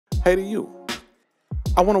Hey to you.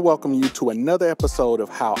 I want to welcome you to another episode of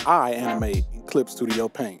How I Animate in Clip Studio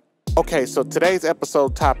Paint. Okay, so today's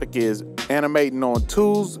episode topic is animating on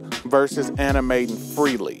tools versus animating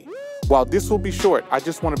freely. While this will be short, I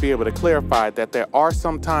just want to be able to clarify that there are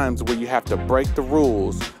some times where you have to break the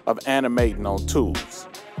rules of animating on tools.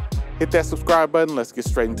 Hit that subscribe button, let's get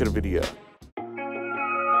straight into the video.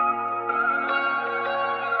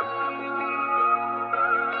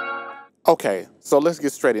 Okay, so let's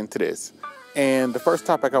get straight into this. And the first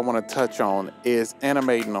topic I want to touch on is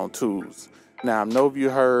animating on tools. Now, I know you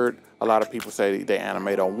heard a lot of people say they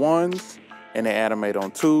animate on ones and they animate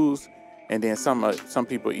on twos, and then some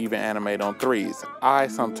people even animate on threes. I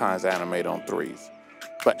sometimes animate on threes.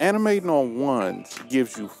 But animating on ones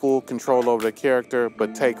gives you full control over the character,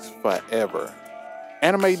 but takes forever.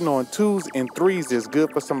 Animating on twos and threes is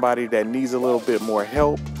good for somebody that needs a little bit more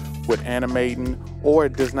help with animating, or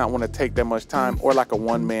does not want to take that much time, or like a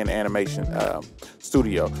one-man animation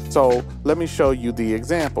studio. So let me show you the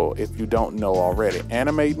example if you don't know already.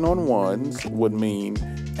 Animating on ones would mean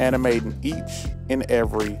animating each and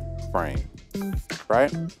every frame,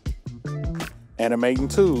 right? Animating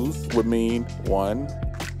twos would mean 1,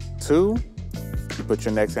 2, you put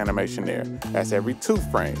your next animation there. That's every 2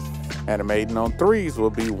 frames. Animating on threes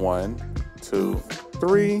will be 1, 2,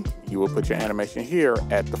 3, you will put your animation here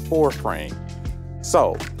at the 4th frame.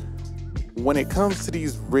 So when it comes to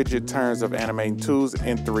these rigid terms of animating 2s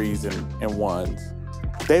and 3s and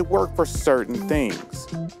 1s, they work for certain things.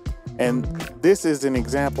 And this is an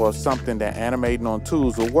example of something that animating on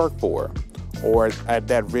 2s will work for, or at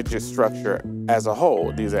that rigid structure as a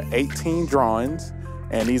whole. These are 18 drawings,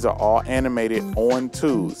 and these are all animated on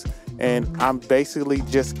 2s. And I'm basically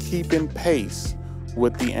just keeping pace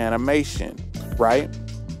with the animation, right?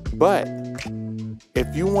 But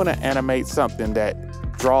if you want to animate something that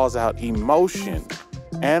draws out emotion,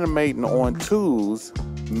 animating on twos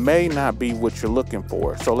may not be what you're looking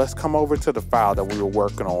for. So let's come over to the file that we were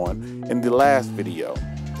working on in the last video.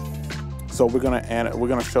 So we're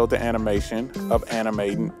gonna show the animation of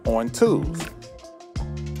animating on twos.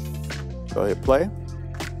 So hit play.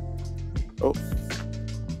 Oh,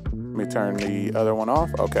 let me turn the other one off.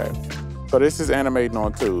 Okay. So this is animating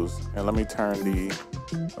on twos, and let me turn the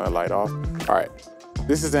light off. All right,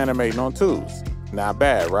 this is animating on twos. Not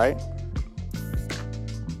bad, right?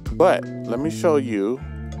 But let me show you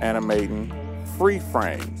animating free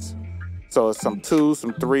frames. So it's some 2s,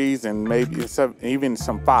 some 3s, and maybe even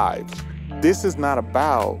some 5s. This is not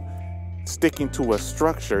about sticking to a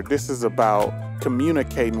structure. This is about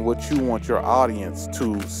communicating what you want your audience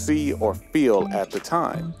to see or feel at the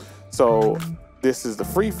time. So this is the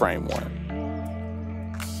free frame one.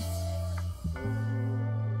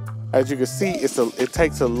 As you can see, it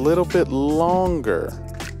takes a little bit longer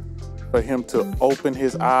for him to open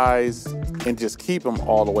his eyes and just keep them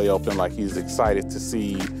all the way open like he's excited to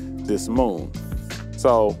see this moon.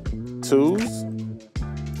 So 2s,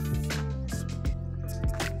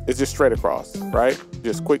 it's just straight across, right?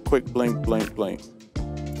 Just quick, blink, blink, blink.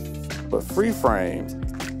 But free frame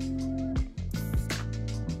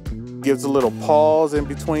gives a little pause in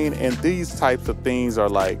between, and these types of things are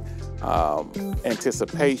like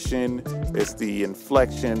anticipation. It's the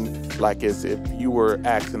inflection, like as if you were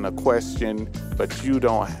asking a question, but you're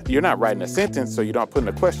not writing a sentence, so you're not putting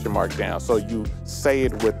a question mark down. So you say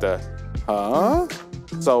it with the huh?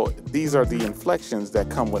 So these are the inflections that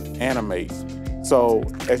come with Animate. So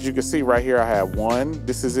as you can see right here, I have 1.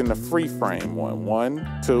 This is in the free frame one.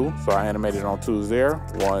 1, 2. So I animated on 2s there.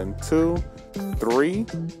 1, 2, 3.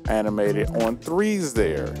 Animated on 3s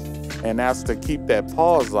there. And that's to keep that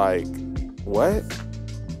pause like, what?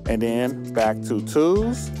 And then back to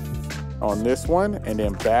 2s on this one, and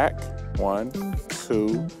then back 1,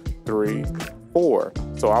 2, 3, 4.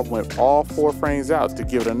 So I went all 4 frames out to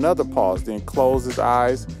give it another pause, then close his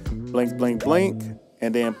eyes, blink, blink, blink,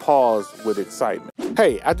 and then pause with excitement.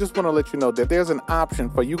 Hey, I just want to let you know that there's an option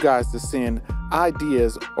for you guys to send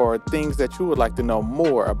ideas or things that you would like to know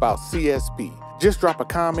more about CSP. Just drop a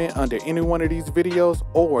comment under any one of these videos,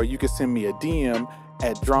 or you can send me a DM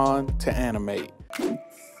at Drawn to Animate.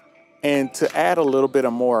 And to add a little bit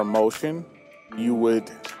of more emotion, you would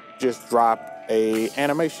just drop a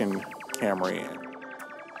animation camera in,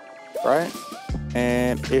 right?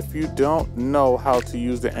 And if you don't know how to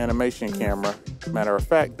use the animation camera, matter of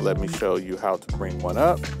fact, let me show you how to bring one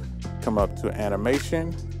up. Come up to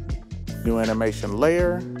animation, new animation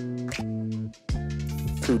layer,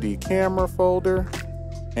 2D camera folder,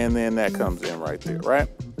 and then that comes in right there, right?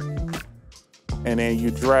 And then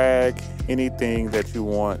you drag anything that you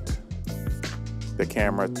want the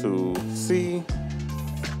camera to see,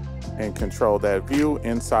 and control that view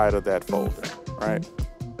inside of that folder, right?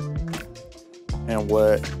 And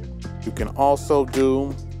what you can also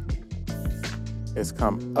do is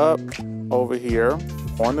come up over here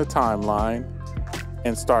on the timeline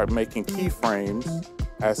and start making keyframes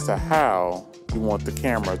as to how you want the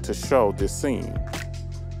camera to show this scene.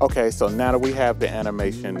 Okay, so now that we have the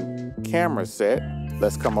animation camera set,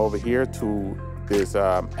 let's come over here to this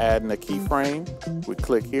adding a keyframe. We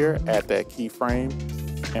click here, add that keyframe,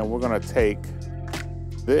 and we're gonna take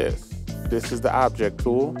this. This is the object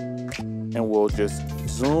tool, and we'll just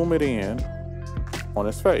zoom it in on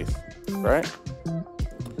his face, right?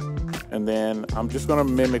 And then I'm just gonna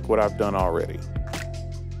mimic what I've done already.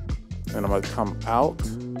 And I'm gonna come out,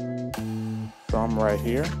 so I'm right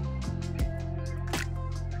here.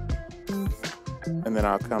 And then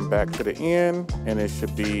I'll come back to the end, and it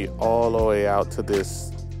should be all the way out to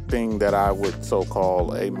this thing that I would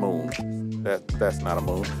so-call a moon. That's not a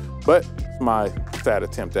moon, but it's my sad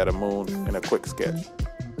attempt at a moon in a quick sketch.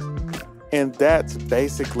 And that's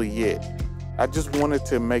basically it. I just wanted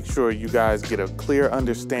to make sure you guys get a clear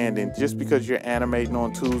understanding. Just because you're animating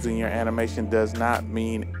on tools in your animation does not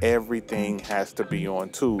mean everything has to be on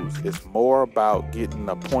tools. It's more about getting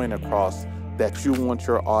a point across that you want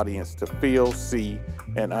your audience to feel, see,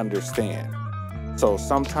 and understand. So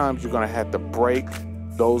sometimes you're gonna have to break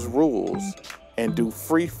those rules and do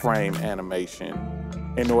free frame animation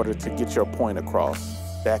in order to get your point across.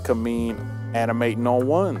 That could mean animating on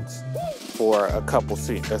ones for a couple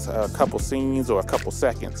scenes or a couple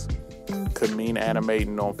seconds. Could mean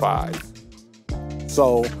animating on fives.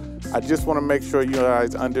 So I just want to make sure you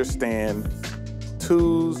guys understand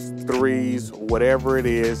 2s, 3s, whatever it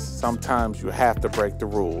is, sometimes you have to break the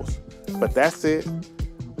rules. But that's it.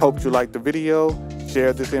 Hope you liked the video.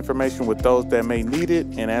 Share this information with those that may need it.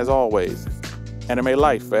 And as always, animate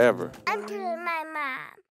life forever.